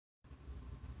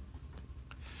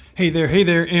Hey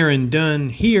there, Aaron Dunn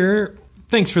here.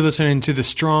 Thanks for listening to the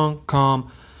Strong Calm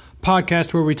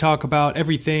podcast, where we talk about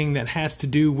everything that has to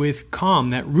do with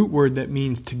calm, that root word that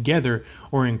means together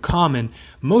or in common.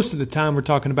 Most of the time we're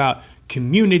talking about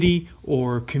community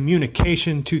or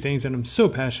communication, two things that I'm so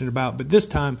passionate about. But this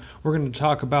time we're going to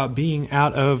talk about being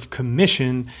out of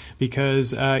commission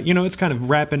because, it's kind of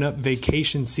wrapping up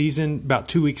vacation season. About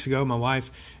 2 weeks ago, my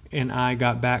wife and I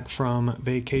got back from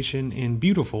vacation in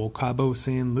beautiful Cabo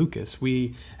San Lucas.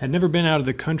 We had never been out of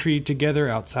the country together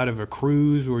outside of a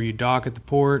cruise where you dock at the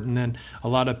port, and then a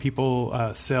lot of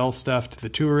people sell stuff to the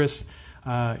tourists.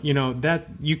 That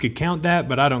you could count that,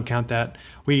 but I don't count that.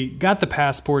 We got the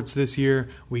passports this year.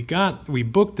 We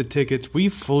booked the tickets. We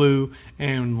flew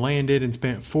and landed and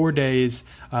spent 4 days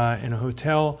in a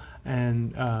hotel,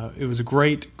 and it was a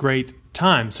great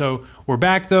time. So we're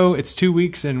back though. It's 2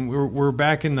 weeks, and we're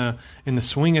back in the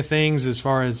swing of things as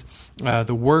far as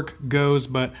the work goes.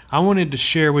 But I wanted to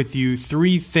share with you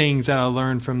 3 things that I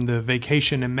learned from the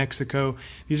vacation in Mexico.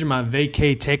 These are my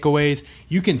vacay takeaways.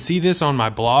 You can see this on my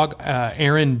blog,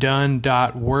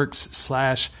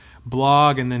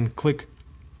 aarondunn.works/blog, and then click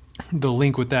the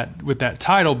link with that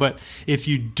title. But if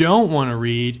you don't want to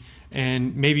read,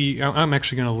 and maybe I'm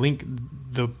actually going to link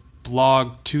the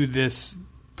blog to this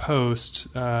post.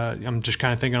 I'm just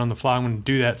kind of thinking on the fly. I'm going to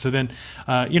do that. So then,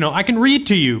 I can read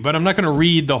to you, but I'm not going to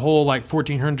read the whole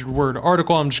 1,400 word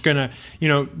article. I'm just going to,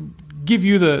 give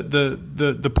you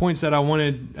the points that I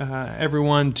wanted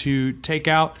everyone to take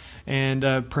out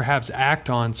and perhaps act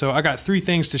on. So I got 3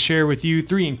 things to share with you,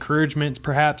 3 encouragements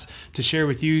perhaps to share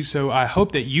with you. So I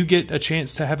hope that you get a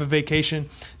chance to have a vacation.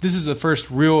 This is the first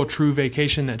real true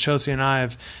vacation that Chelsea and I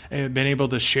have been able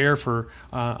to share for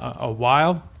a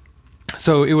while.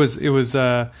 So it was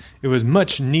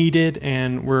much needed,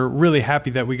 and we're really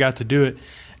happy that we got to do it.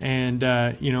 And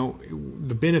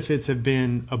the benefits have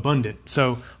been abundant.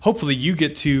 So hopefully you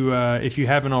get to, if you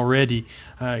haven't already,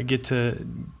 get to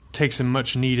take some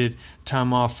much needed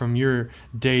time off from your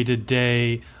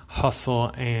day-to-day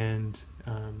hustle and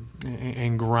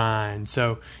grind.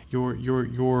 So your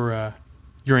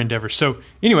endeavors. So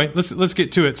anyway, let's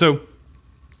get to it. So.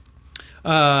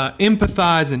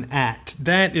 Empathize and act.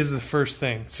 That is the first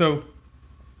thing. So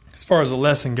as far as the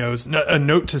lesson goes, a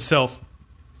note to self.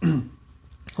 A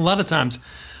lot of times,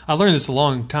 I learned this a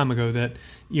long time ago that,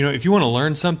 if you want to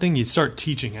learn something, you start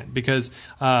teaching it, because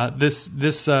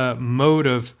this mode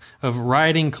of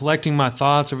writing, collecting my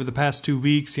thoughts over the past 2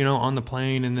 weeks, on the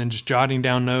plane, and then just jotting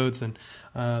down notes and,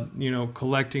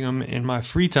 collecting them in my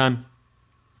free time,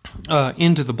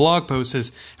 into the blog post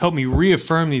has helped me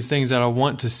reaffirm these things that I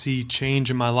want to see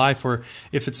change in my life, or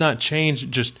if it's not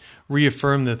change, just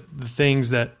reaffirm the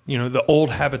things that, the old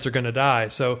habits are going to die.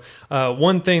 So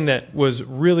one thing that was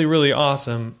really, really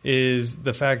awesome is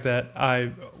the fact that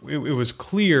it was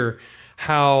clear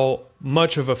how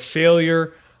much of a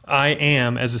failure I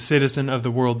am as a citizen of the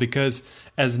world, because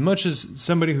as much as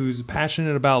somebody who's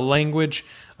passionate about language,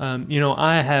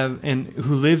 I have, and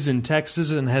who lives in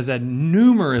Texas and has had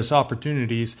numerous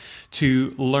opportunities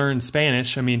to learn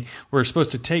Spanish. I mean, we're supposed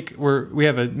to we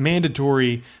have a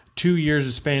mandatory 2 years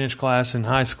of Spanish class in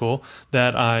high school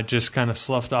that I just kind of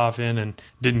sloughed off in and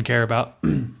didn't care about.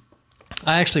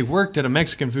 I actually worked at a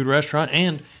Mexican food restaurant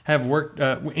and have worked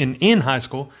in high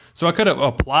school, so I could have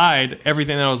applied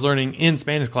everything that I was learning in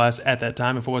Spanish class at that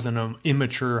time if I wasn't an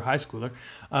immature high schooler.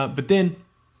 But then,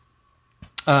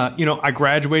 I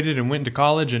graduated and went to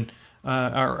college, and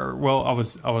I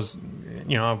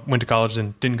went to college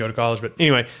and didn't go to college. But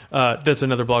anyway, that's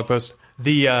another blog post.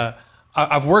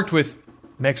 I've worked with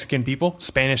Mexican people,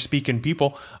 Spanish-speaking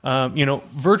people,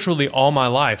 virtually all my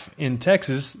life. In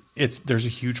Texas, there's a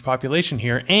huge population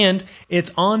here, and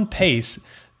it's on pace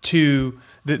to.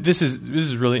 This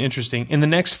is really interesting. In the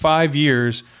next 5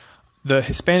 years, the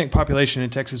Hispanic population in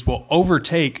Texas will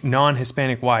overtake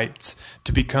non-Hispanic whites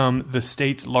to become the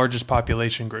state's largest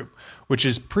population group, which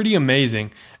is pretty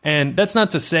amazing. And that's not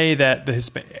to say that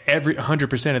every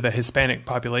 100% of the Hispanic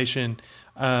population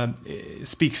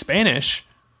speaks Spanish.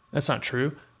 That's not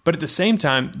true. But at the same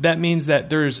time, that means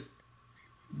that there's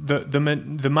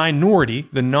the minority,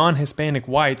 the non-Hispanic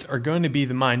whites, are going to be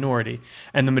the minority.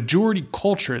 And the majority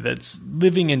culture that's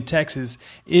living in Texas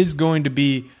is going to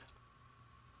be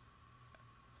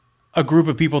a group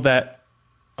of people that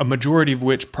a majority of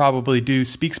which probably do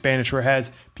speak Spanish or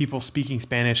has people speaking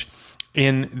Spanish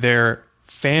in their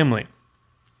family.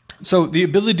 So the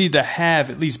ability to have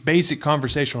at least basic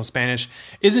conversational Spanish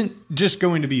isn't just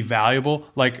going to be valuable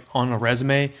like on a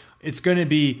resume. It's going to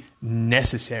be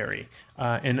necessary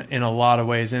in a lot of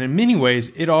ways. And in many ways,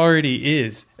 it already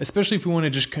is, especially if you want to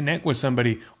just connect with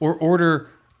somebody or order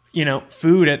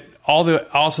food at all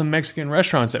the awesome Mexican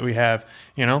restaurants that we have,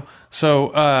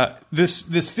 So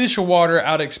this fish of water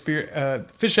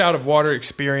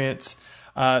experience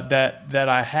that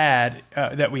I had,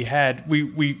 that we had,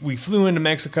 we flew into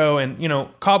Mexico, and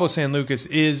Cabo San Lucas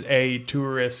is a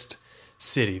tourist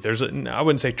city. I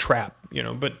wouldn't say trap,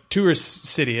 but tourist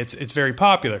city. It's very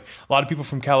popular. A lot of people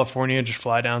from California just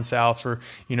fly down south for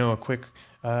a quick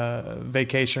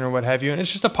vacation or what have you, and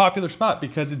it's just a popular spot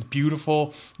because it's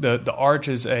beautiful. The arch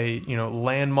is a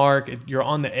landmark. You're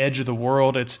on the edge of the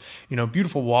world. It's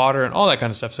beautiful water and all that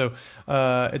kind of stuff. So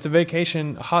it's a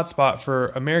vacation hotspot for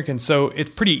Americans. So it's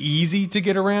pretty easy to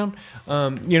get around.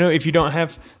 If you don't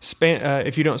have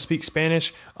if you don't speak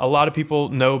Spanish, a lot of people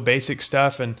know basic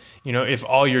stuff, and if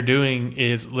all you're doing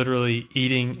is literally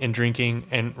eating and drinking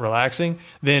and relaxing,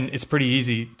 then it's pretty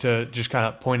easy to just kind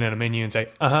of point at a menu and say,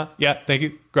 yeah, thank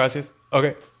you, gracias,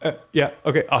 okay, yeah,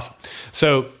 okay, awesome.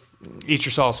 So eat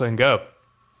your salsa and go.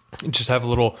 Just have a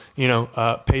little,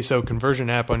 peso conversion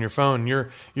app on your phone. You're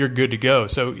good to go.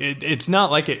 So it's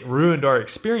not like it ruined our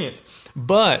experience,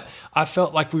 but I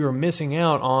felt like we were missing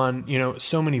out on,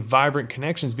 so many vibrant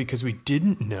connections because we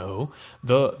didn't know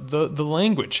the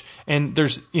language. And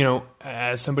there's,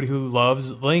 as somebody who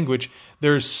loves language,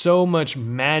 there's so much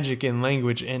magic in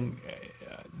language, and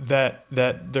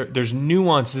there's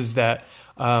nuances that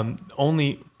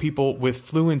only people with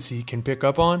fluency can pick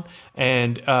up on,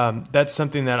 and that's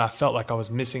something that I felt like I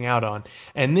was missing out on.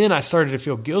 And then I started to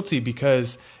feel guilty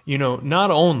because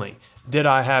not only did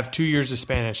I have 2 years of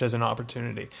Spanish as an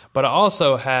opportunity, but I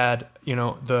also had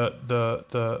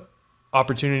the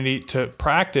opportunity to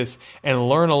practice and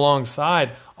learn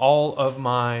alongside all of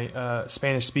my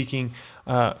Spanish speaking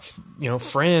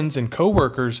friends and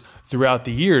coworkers throughout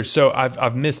the years. So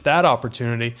I've missed that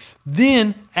opportunity.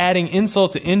 Then adding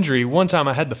insult to injury, one time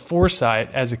I had the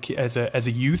foresight as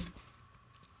a youth.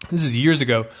 This is years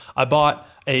ago. I bought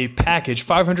a package,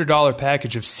 $500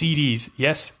 package of CDs.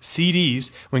 Yes,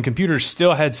 CDs, when computers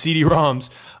still had CD-ROMs,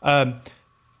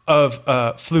 of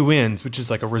Fluence, which is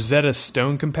like a Rosetta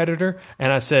Stone competitor.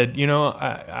 And I said,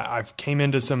 I came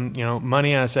into some,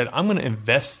 money, and I said, I'm going to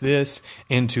invest this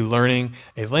into learning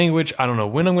a language. I don't know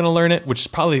when I'm going to learn it, which is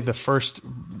probably the first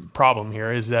problem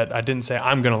here, is that I didn't say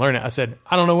I'm going to learn it. I said,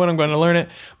 I don't know when I'm going to learn it,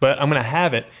 but I'm going to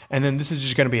have it. And then this is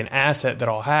just going to be an asset that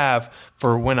I'll have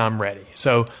for when I'm ready.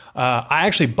 So I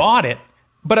actually bought it,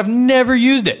 but I've never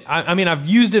used it. I mean, I've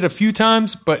used it a few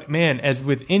times, but man, as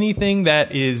with anything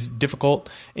that is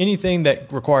difficult, anything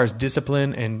that requires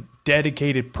discipline and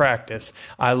dedicated practice,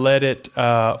 I let it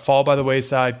fall by the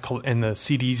wayside, and the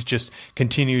CDs just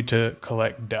continue to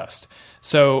collect dust.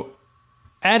 So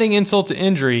adding insult to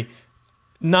injury,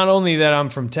 not only that I'm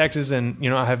from Texas and,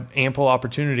 I have ample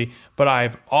opportunity, but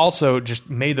I've also just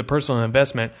made the personal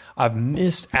investment. I've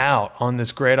missed out on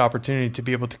this great opportunity to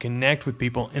be able to connect with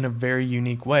people in a very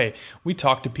unique way. We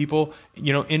talked to people,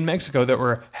 in Mexico that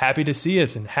were happy to see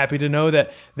us and happy to know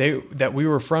that we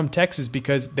were from Texas,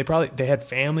 because they had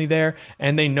family there,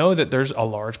 and they know that there's a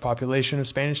large population of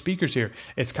Spanish speakers here.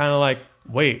 It's kind of like,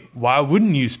 wait, why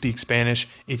wouldn't you speak Spanish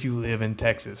if you live in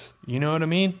Texas? You know what I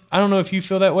mean? I don't know if you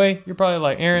feel that way. You're probably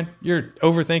like, Aaron, you're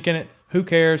overthinking it. Who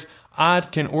cares? I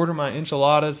can order my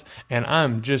enchiladas and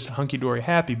I'm just hunky-dory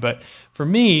happy. But for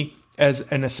me, as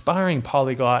an aspiring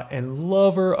polyglot and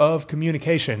lover of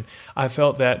communication, I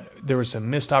felt that there was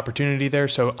some missed opportunity there.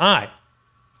 So I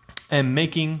am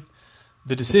making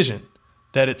the decision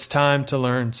that it's time to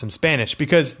learn some Spanish,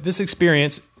 because this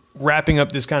experience, wrapping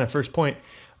up this kind of first point,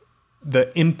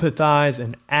 the empathize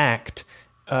and act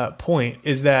point,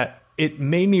 is that it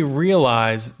made me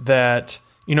realize that,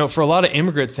 for a lot of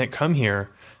immigrants that come here,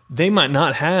 they might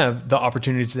not have the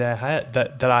opportunities that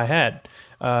I had.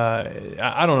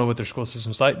 I don't know what their school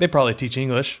system's like. They probably teach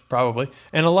English, probably.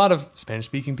 And a lot of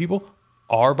Spanish-speaking people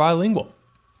are bilingual,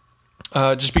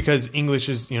 just because English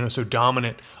is, so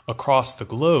dominant across the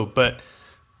globe. But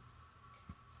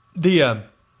the,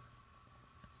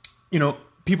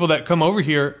 people that come over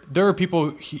here, there are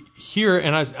people here,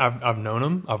 and I've known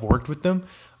them, I've worked with them,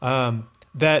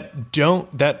 that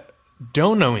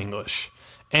don't know English,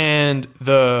 and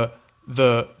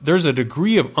there's a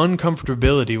degree of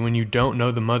uncomfortability when you don't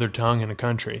know the mother tongue in a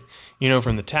country.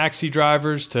 From the taxi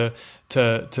drivers to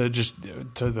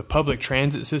the public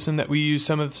transit system that we use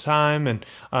some of the time, and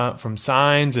from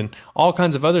signs and all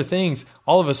kinds of other things.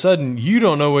 All of a sudden, you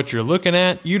don't know what you're looking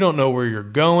at, you don't know where you're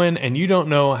going, and you don't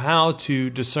know how to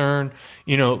discern,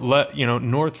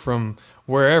 north from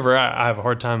wherever. I have a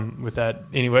hard time with that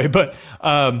anyway, but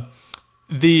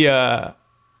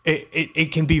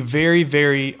it can be very,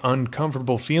 very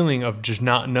uncomfortable feeling of just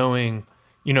not knowing.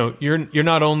 You're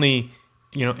not only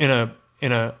in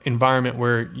in a environment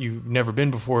where you've never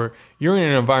been before. You're in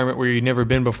an environment where you've never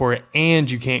been before, and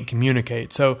you can't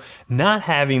communicate. So not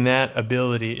having that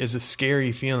ability is a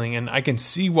scary feeling, and I can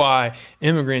see why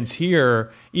immigrants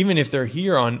here, even if they're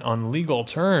here on legal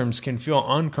terms, can feel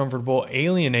uncomfortable,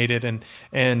 alienated, and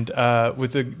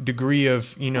with a degree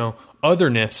of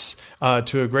otherness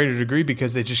to a greater degree,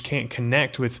 because they just can't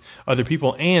connect with other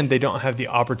people, and they don't have the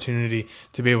opportunity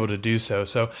to be able to do so.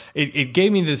 So it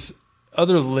gave me this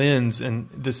other lens and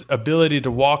this ability to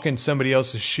walk in somebody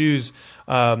else's shoes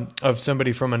of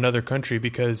somebody from another country,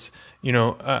 because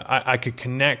I could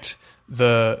connect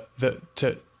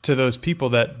to those people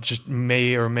that just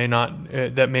may or may not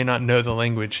know the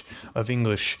language of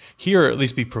English here, or at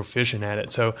least be proficient at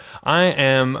it. So I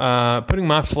am putting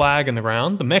my flag in the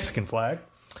ground, the Mexican flag,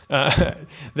 that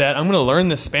I'm going to learn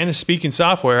this Spanish-speaking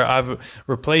software. I've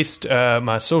replaced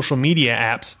my social media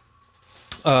apps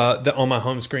on my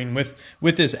home screen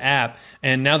with this app,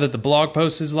 and now that the blog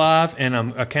post is live and I'm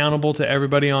accountable to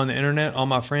everybody on the internet, all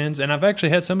my friends, and I've actually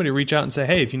had somebody reach out and say,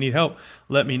 hey, if you need help,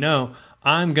 let me know.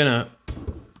 I'm gonna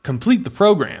complete the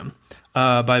program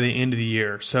by the end of the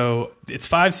year. So it's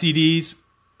 5 CDs.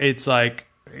 It's like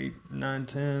 8, 9,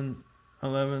 10,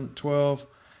 11, 12.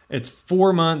 It's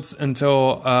 4 months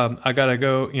until I got to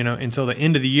go, until the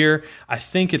end of the year. I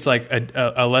think it's like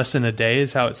a lesson a day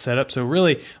is how it's set up. So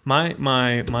really, my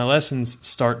lessons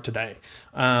start today,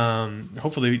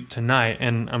 hopefully tonight,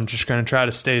 and I'm just going to try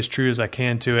to stay as true as I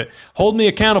can to it. Hold me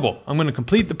accountable. I'm going to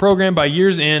complete the program by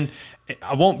year's end.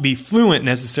 I won't be fluent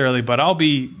necessarily, but I'll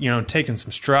be, taking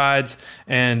some strides,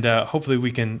 and hopefully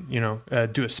we can,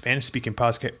 do a Spanish-speaking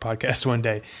podcast one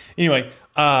day. Anyway,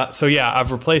 so yeah,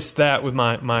 I've replaced that with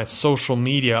my social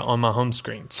media on my home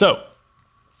screen. So,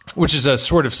 which is a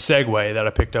sort of segue that I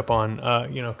picked up on,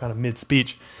 kind of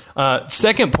mid-speech.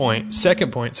 Second point. So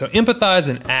empathize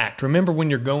and act. Remember, when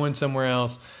you're going somewhere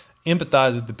else,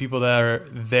 empathize with the people that are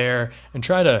there and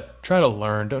try to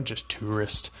learn. Don't just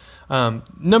tourist.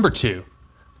 Number 2,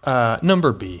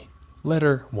 number B,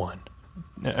 letter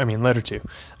 2,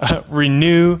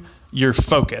 renew your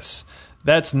focus.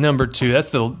 That's number 2.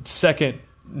 That's the second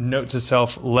note to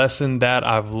self lesson that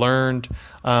I've learned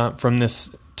from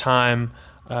this time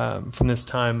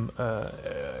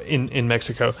in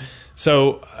Mexico.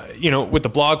 So, with the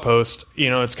blog post,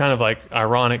 it's kind of like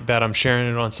ironic that I'm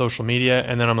sharing it on social media,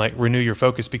 and then I'm like, renew your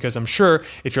focus, because I'm sure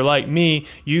if you're like me,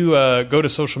 you go to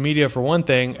social media for one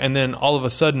thing, and then all of a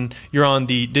sudden you're on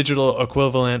the digital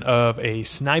equivalent of a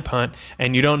snipe hunt,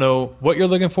 and you don't know what you're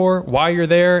looking for, why you're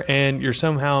there, and you're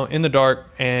somehow in the dark,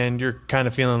 and you're kind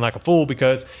of feeling like a fool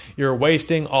because you're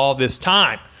wasting all this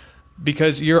time,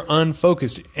 because you're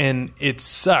unfocused, and it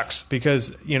sucks,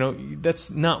 because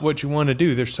that's not what you want to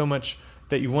do. There's so much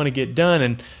that you want to get done,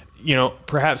 and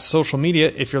perhaps social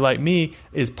media, if you're like me,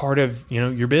 is part of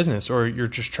your business, or you're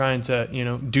just trying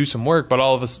to do some work, but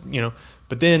all of us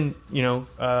but then your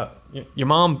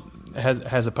mom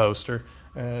has a post, or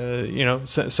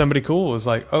somebody cool is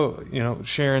like,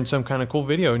 sharing some kind of cool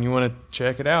video, and you want to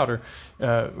check it out, or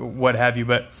what have you.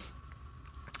 But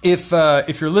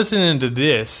if you're listening to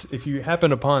this, if you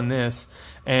happen upon this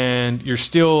and you're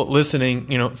still listening,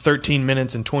 13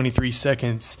 minutes and 23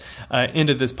 seconds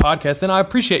into this podcast, then I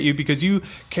appreciate you, because you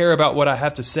care about what I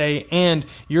have to say, and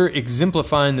you're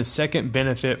exemplifying the second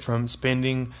benefit from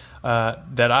spending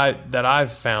that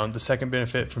I've found, the second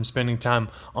benefit from spending time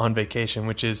on vacation,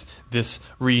 which is this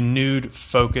renewed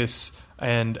focus,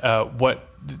 and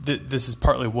this is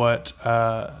partly what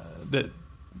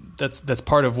that's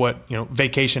part of what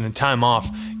vacation and time off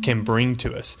can bring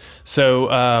to us. So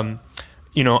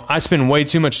I spend way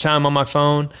too much time on my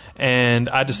phone, and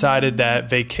I decided that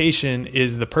vacation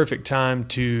is the perfect time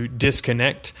to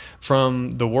disconnect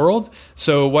from the world.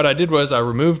 So what I did was I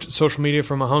removed social media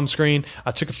from my home screen.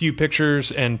 I took a few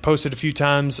pictures and posted a few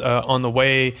times on the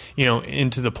way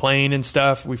into the plane and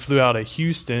stuff. We flew out of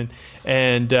Houston,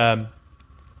 and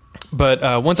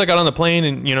but once I got on the plane,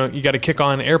 and you got to kick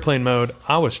on airplane mode,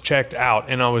 I was checked out,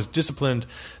 and I was disciplined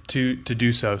to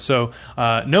do so. So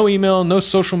no email, no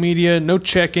social media, no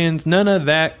check-ins, none of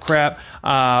that crap.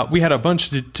 We had a bunch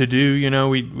to do.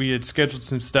 We had scheduled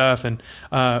some stuff, and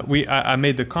I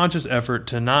made the conscious effort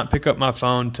to not pick up my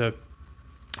phone to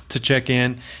check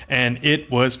in, and it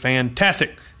was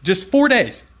fantastic. Just 4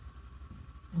 days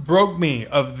broke me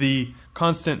of the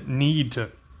constant need to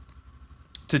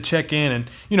check in, and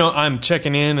I'm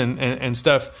checking in and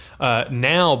stuff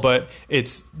now, but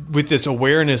it's with this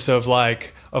awareness of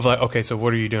like, okay, so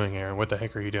what are you doing, Aaron? What the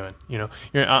heck are you doing?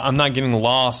 I'm not getting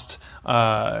lost,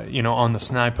 on the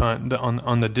snipe hunt,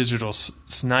 on the digital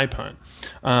snipe hunt.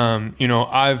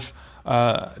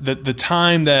 the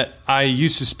time that I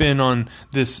used to spend on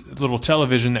this little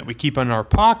television that we keep in our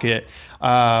pocket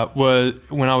was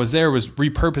when I was there was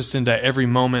repurposed into every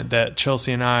moment that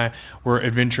Chelsea and I were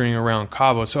adventuring around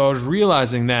Cabo. So I was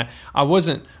realizing that I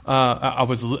wasn't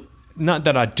not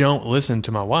that I don't listen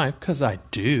to my wife, because I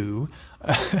do,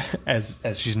 as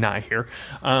she's not here.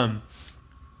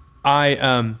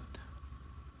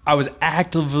 I was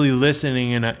actively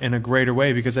listening in a greater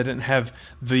way because I didn't have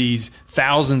these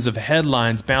thousands of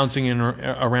headlines bouncing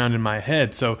around in my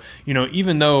head. So,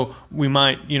 even though we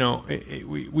might,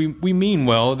 we mean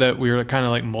well that we're kind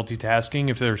of like multitasking.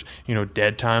 If there's,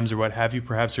 dead times or what have you,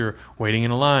 perhaps you're waiting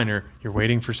in a line or you're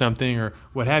waiting for something or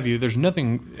what have you. There's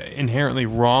nothing inherently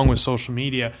wrong with social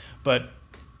media, but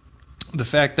the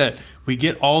fact that we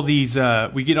get all these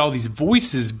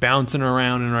voices bouncing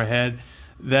around in our head,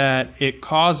 that it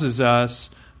causes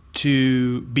us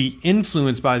to be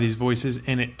influenced by these voices,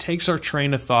 and it takes our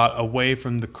train of thought away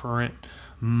from the current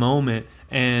moment,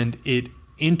 and it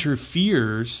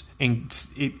interferes, and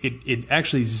it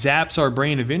actually zaps our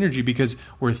brain of energy because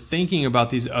we're thinking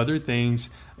about these other things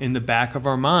in the back of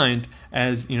our mind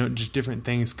as just different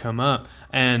things come up,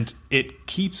 and it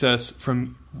keeps us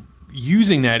from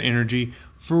using that energy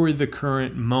for the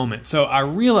current moment. So I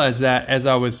realized that as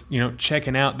I was,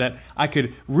 checking out, that I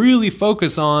could really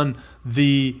focus on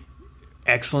the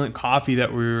excellent coffee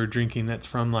that we were drinking that's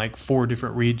from like 4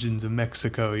 different regions of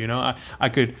Mexico. I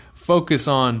could focus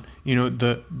on,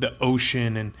 the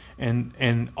ocean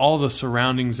and all the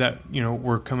surroundings that,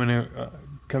 were coming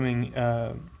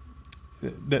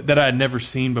that I had never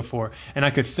seen before. And I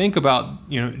could think about,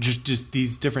 just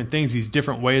these different things, these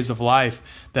different ways of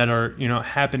life that are,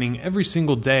 happening every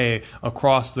single day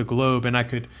across the globe. And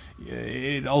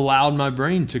it allowed my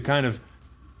brain to kind of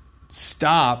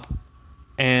stop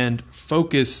and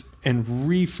focus and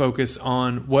refocus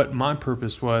on what my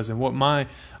purpose was and what my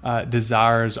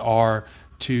desires are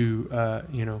to,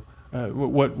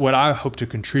 what I hope to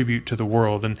contribute to the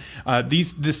world. And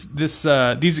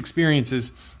these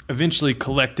experiences eventually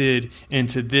collected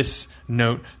into this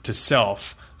note to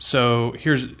self. So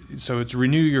it's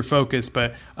renew your focus,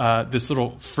 but this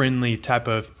little friendly type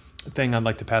of thing I'd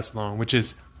like to pass along, which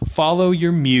is follow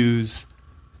your muse,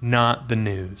 not the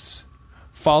news.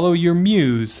 Follow your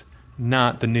muse,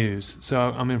 not the news. So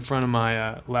I'm in front of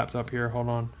my laptop here. Hold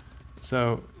on.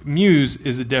 So muse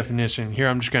is the definition. Here,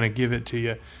 I'm just going to give it to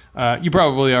you. You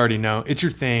probably already know. It's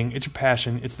your thing. It's your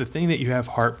passion. It's the thing that you have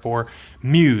heart for.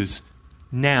 Muse,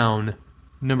 noun.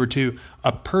 Number 2,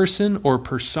 a person or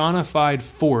personified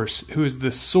force who is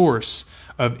the source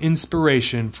of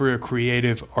inspiration for a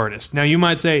creative artist. Now, you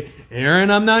might say, Aaron,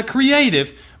 I'm not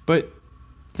creative, but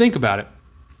think about it.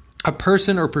 A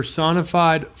person or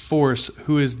personified force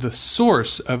who is the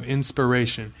source of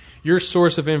inspiration. Your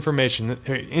source of inspiration,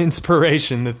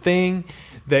 the thing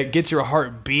that gets your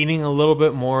heart beating a little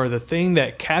bit more, the thing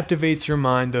that captivates your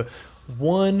mind, the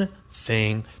one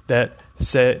thing that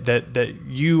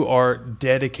you are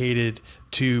dedicated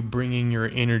to bringing your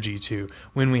energy to.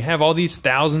 When we have all these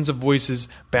thousands of voices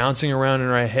bouncing around in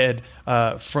our head,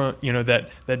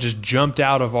 that just jumped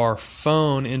out of our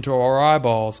phone into our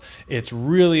eyeballs, it's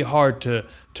really hard to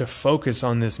focus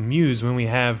on this muse when we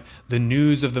have the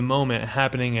news of the moment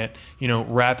happening at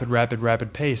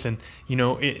rapid pace. And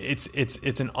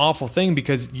it's an awful thing,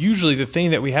 because usually the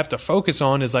thing that we have to focus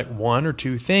on is like 1 or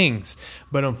 2 things.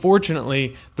 But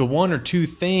unfortunately, the 1 or 2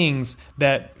 things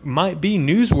that might be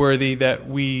newsworthy that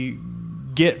we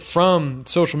get from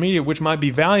social media, which might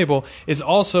be valuable, is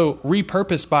also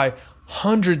repurposed by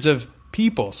hundreds of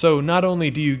people. So not only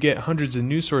do you get hundreds of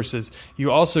news sources, you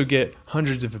also get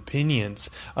hundreds of opinions,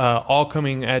 all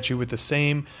coming at you with the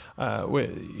same,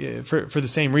 for the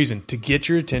same reason, to get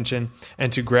your attention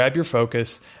and to grab your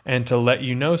focus and to let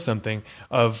you know something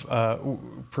of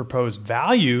proposed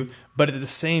value. But at the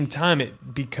same time,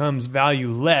 it becomes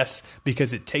valueless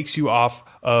because it takes you off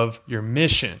of your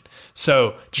mission.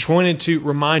 So just wanted to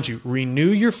remind you, renew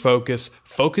your focus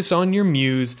on your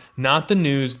muse, not the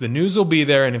news. The news will be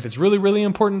there, and if it's really, really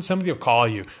important, somebody will call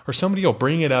you or somebody will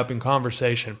bring it up in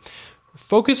conversation.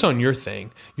 Focus on your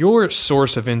thing, your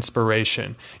source of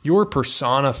inspiration, your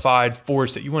personified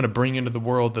force that you want to bring into the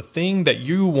world, the thing that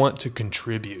you want to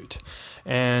contribute.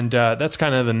 And that's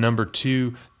kind of the number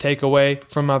 2 takeaway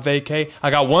from my vacay. I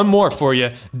got one more for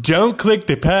you. Don't click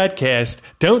the podcast.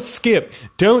 Don't skip,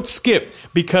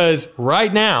 because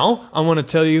right now I want to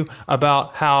tell you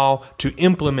about how to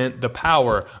implement the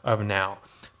power of now.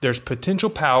 There's potential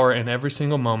power in every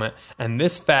single moment, and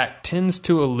this fact tends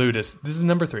to elude us. This is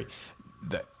number 3.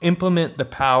 Implement the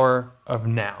power of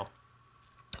now.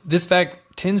 This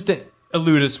fact tends to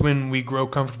elude us when we grow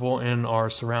comfortable in our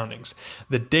surroundings.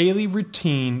 The daily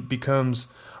routine becomes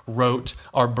rote.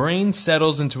 Our brain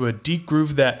settles into a deep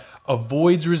groove that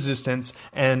avoids resistance,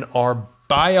 and our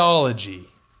biology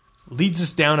leads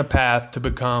us down a path to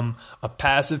become a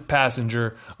passive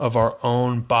passenger of our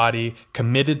own body,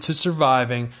 committed to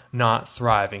surviving, not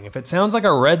thriving. If it sounds like I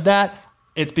read that,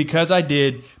 it's because I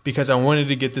did, because I wanted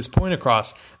to get this point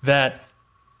across, that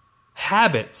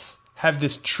habits have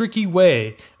this tricky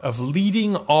way of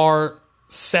leading our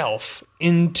self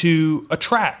into a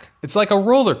track. It's like a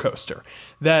roller coaster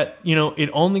that, it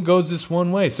only goes this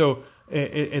one way. So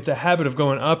it's a habit of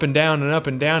going up and down and up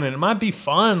and down. And it might be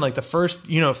fun like the first,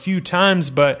 few times,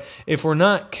 but if we're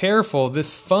not careful,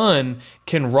 this fun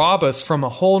can rob us from a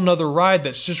whole nother ride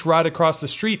that's just right across the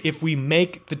street if we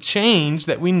make the change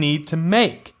that we need to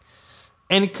make.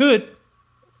 And it could,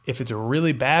 if it's a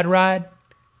really bad ride,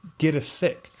 get us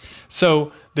sick.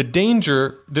 So the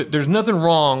danger, there's nothing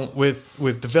wrong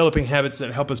with developing habits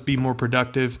that help us be more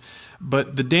productive,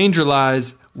 but the danger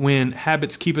lies when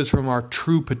habits keep us from our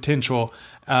true potential,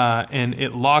 and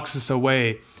it locks us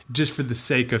away just for the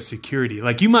sake of security.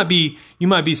 Like you might be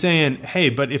saying, hey,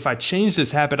 but if I change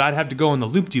this habit, I'd have to go on the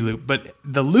loop-de-loop. But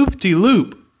the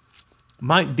loop-de-loop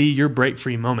might be your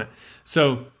break-free moment.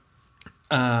 So,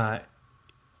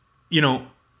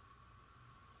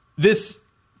 this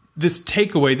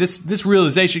takeaway, this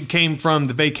realization came from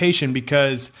the vacation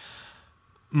because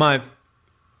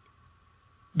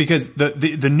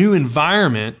the new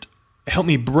environment helped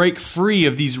me break free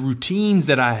of these routines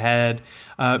that I had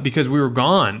because we were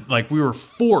gone. Like we were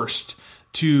forced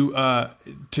to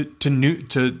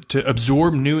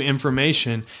absorb new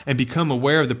information and become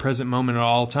aware of the present moment at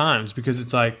all times, because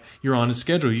it's like you're on a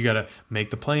schedule. You got to make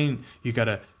the plane. You got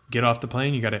to get off the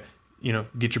plane. You got to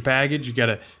get your baggage. You got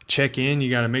to check in.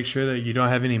 You got to make sure that you don't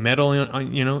have any metal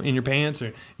in your pants,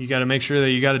 or you got to make sure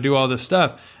that you got to do all this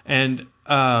stuff. And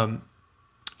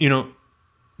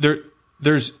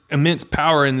there's immense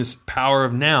power in this power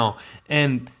of now.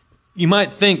 And you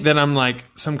might think that I'm like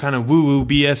some kind of woo-woo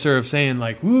BSer of saying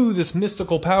like, woo, this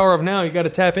mystical power of now, you got to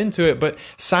tap into it. But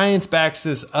science backs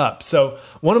this up. So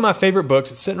one of my favorite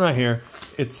books, it's sitting right here.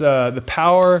 It's The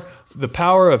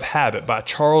Power of Habit by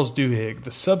Charles Duhigg.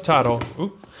 The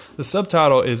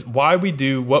subtitle is Why We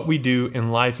Do What We Do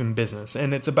in Life and Business.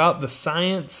 And it's about the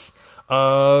science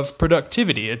of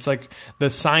productivity. It's like the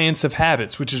science of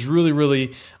habits, which is really,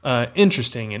 really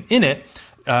interesting. And in it,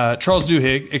 Charles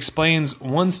Duhigg explains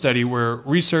one study where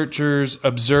researchers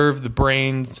observed the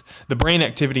brain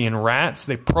activity in rats.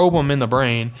 They probe them in the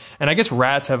brain, and I guess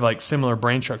rats have like similar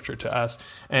brain structure to us.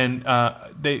 And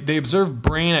they observed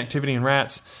brain activity in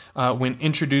rats when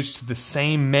introduced to the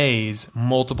same maze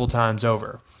multiple times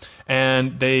over.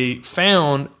 And they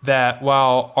found that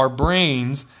while our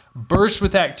brains burst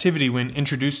with activity when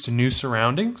introduced to new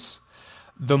surroundings,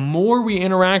 the more we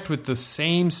interact with the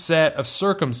same set of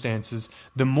circumstances,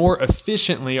 the more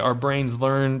efficiently our brains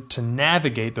learn to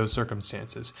navigate those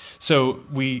circumstances. So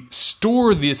we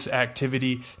store this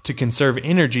activity to conserve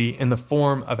energy in the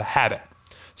form of a habit.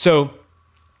 So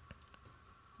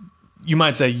you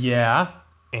might say, yeah,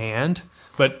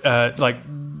 but like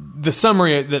the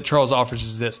summary that Charles offers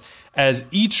is this: as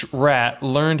each rat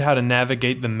learned how to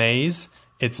navigate the maze,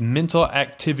 its mental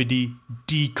activity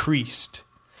decreased.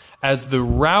 As the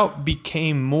route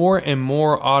became more and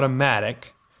more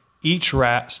automatic, each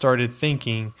rat started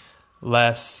thinking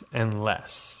less and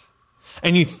less.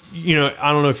 And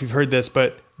I don't know if you've heard this,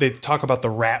 but they talk about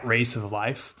the rat race of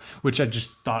life, which I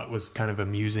just thought was kind of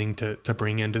amusing to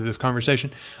bring into this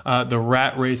conversation. The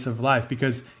rat race of life,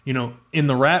 because, in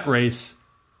the rat race,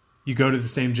 you go to the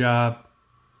same job,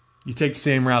 you take the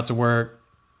same route to work,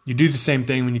 you do the same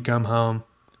thing when you come home,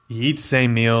 you eat the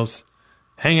same meals,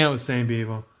 hang out with the same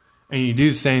people, and you do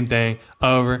the same thing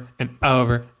over and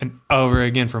over and over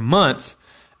again for months.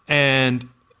 And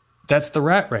that's the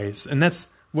rat race. And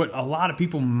that's what a lot of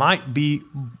people might be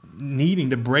needing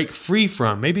to break free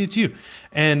from. Maybe it's you.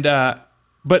 And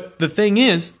but the thing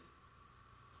is,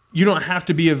 you don't have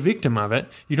to be a victim of it.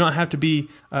 You don't have to be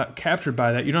captured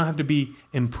by that. You don't have to be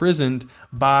imprisoned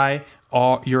by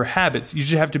all your habits. You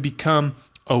just have to become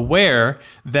aware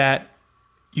that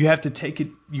you have to take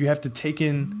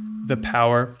in the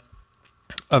power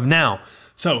of now.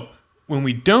 So when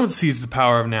we don't seize the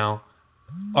power of now,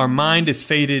 our mind is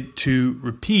fated to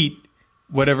repeat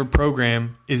whatever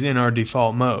program is in our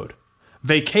default mode.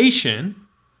 Vacation,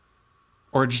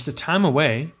 or just a time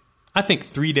away, I think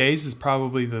 3 days is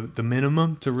probably the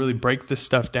minimum to really break this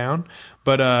stuff down.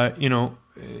 But,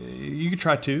 you could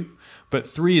try 2. but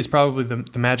 3 is probably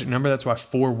the magic number. That's why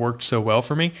 4 worked so well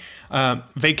for me.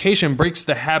 Vacation breaks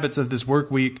the habits of this work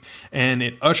week, and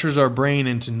it ushers our brain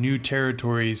into new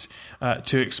territories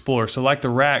to explore. So like the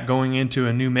rat going into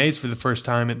a new maze for the first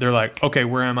time, they're like, okay,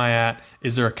 where am I at?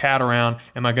 Is there a cat around?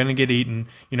 Am I going to get eaten?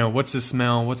 What's this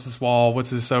smell? What's this wall? What's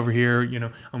this over here?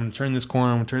 I'm going to turn this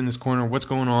corner. I'm going to turn this corner. What's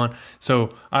going on?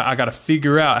 So I got to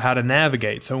figure out how to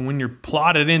navigate. So when you're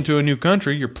plotted into a new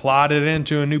country, you're plotted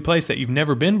into a new place that you've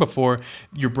never been before,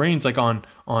 your brain's like on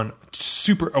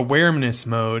super awareness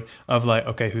mode of like,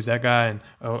 okay, who's that guy? And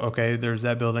okay, there's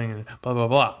that building and blah, blah,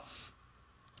 blah.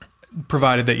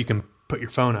 Provided that you can put your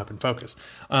phone up and focus.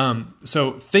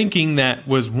 So thinking that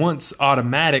was once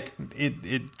automatic,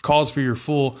 it calls for your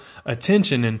full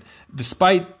attention. And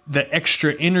despite the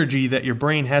extra energy that your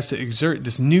brain has to exert,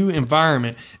 this new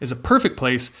environment is a perfect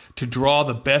place to draw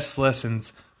the best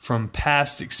lessons from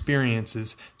past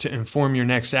experiences to inform your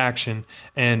next action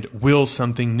and will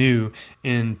something new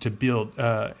into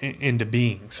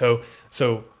being. So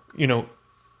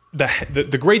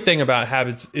the great thing about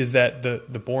habits is that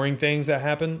the boring things that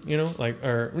happen,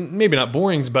 or maybe not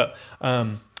boring, but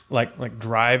like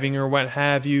driving or what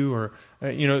have you, or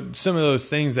some of those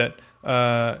things that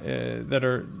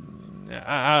are,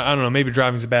 I don't know, maybe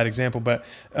driving is a bad example, but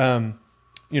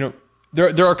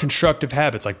there are constructive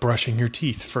habits like brushing your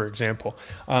teeth, for example,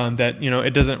 that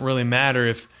it doesn't really matter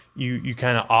if you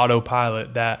kind of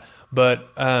autopilot that,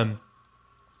 but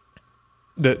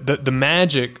the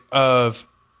magic of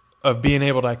being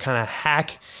able to kind of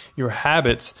hack your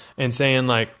habits and saying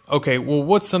like, okay, well,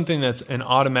 what's something that's an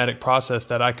automatic process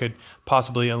that I could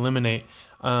possibly eliminate?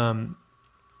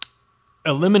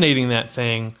 Eliminating that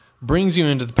thing brings you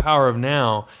into the power of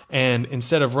now, and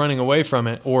instead of running away from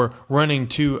it or running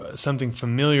to something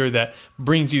familiar that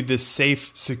brings you this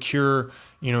safe, secure,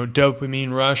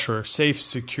 dopamine rush, or safe,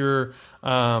 secure,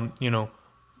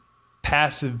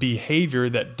 passive behavior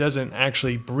that doesn't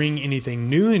actually bring anything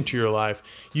new into your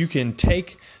life, you can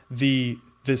take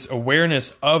this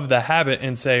awareness of the habit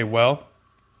and say, well,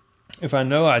 if I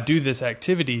know I do this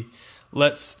activity,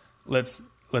 let's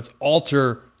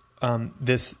alter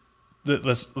this.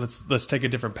 Let's take a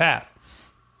different path.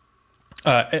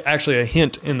 Actually, a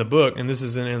hint in the book, and this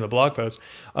isn't in the blog post,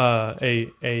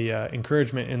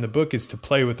 encouragement in the book is to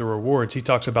play with the rewards. He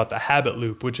talks about the habit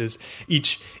loop, which is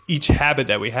each habit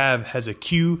that we have has a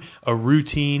cue, a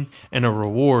routine, and a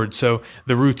reward. So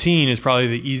the routine is probably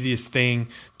the easiest thing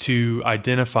to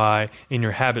identify in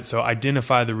your habit. So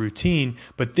identify the routine,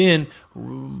 but then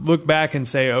look back and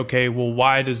say, okay, well,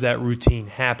 why does that routine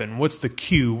happen? What's the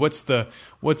cue? What's the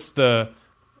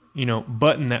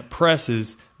button that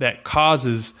presses that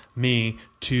causes me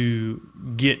to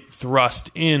get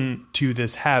thrust into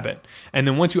this habit? And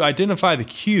then once you identify the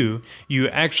cue, you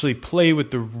actually play with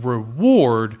the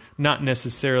reward, not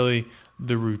necessarily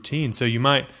the routine. So you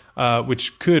might,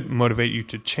 which could motivate you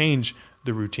to change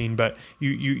the routine, but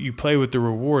you play with the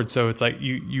reward. So it's like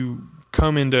you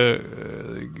come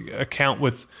into account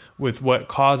with what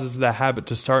causes the habit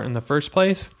to start in the first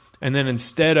place. And then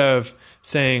instead of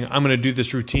saying, I'm going to do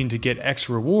this routine to get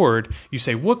X reward, you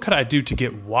say, what could I do to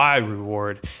get Y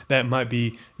reward? That might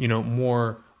be,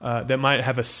 more, that might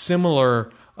have a similar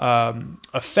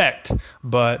effect,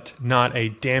 but not a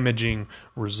damaging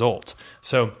result.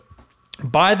 So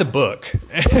buy the book.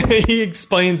 He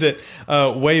explains it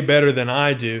way better than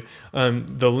I do.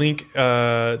 The link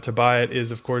to buy it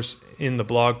is, of course, in the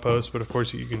blog post, but of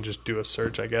course you can just do a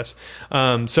search, I guess.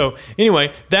 So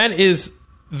anyway, that is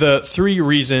the 3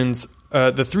 reasons,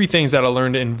 the 3 things that I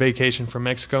learned in Vacation from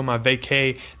Mexico, my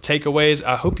vacay takeaways.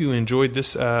 I hope you enjoyed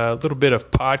this little bit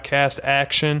of podcast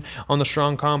action on the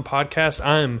Strong Calm podcast.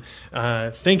 I'm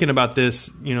thinking about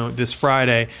this, this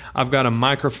Friday. I've got a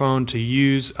microphone to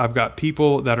use. I've got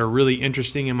people that are really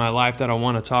interesting in my life that I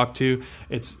want to talk to.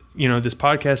 It's, this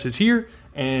podcast is here,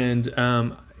 and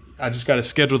I just got to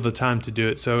schedule the time to do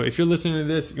it. So if you're listening to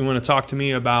this, you want to talk to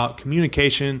me about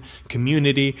communication,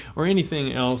 community, or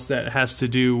anything else that has to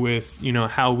do with,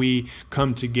 how we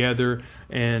come together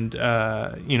and,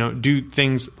 do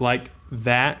things like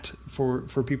that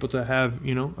for people to have,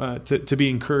 to be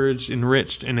encouraged,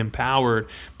 enriched, and empowered,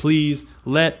 please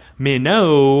let me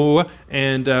know,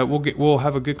 and we'll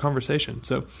have a good conversation.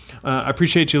 So I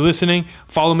appreciate you listening.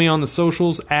 Follow me on the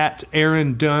socials at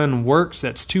Aaron Dunn Works.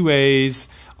 That's 2 A's.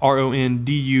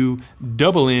 RONDUNNWORKS.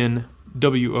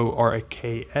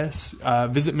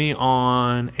 Visit me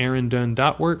on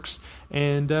aarondunn.works,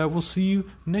 and we'll see you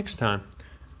next time.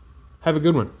 Have a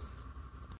good one.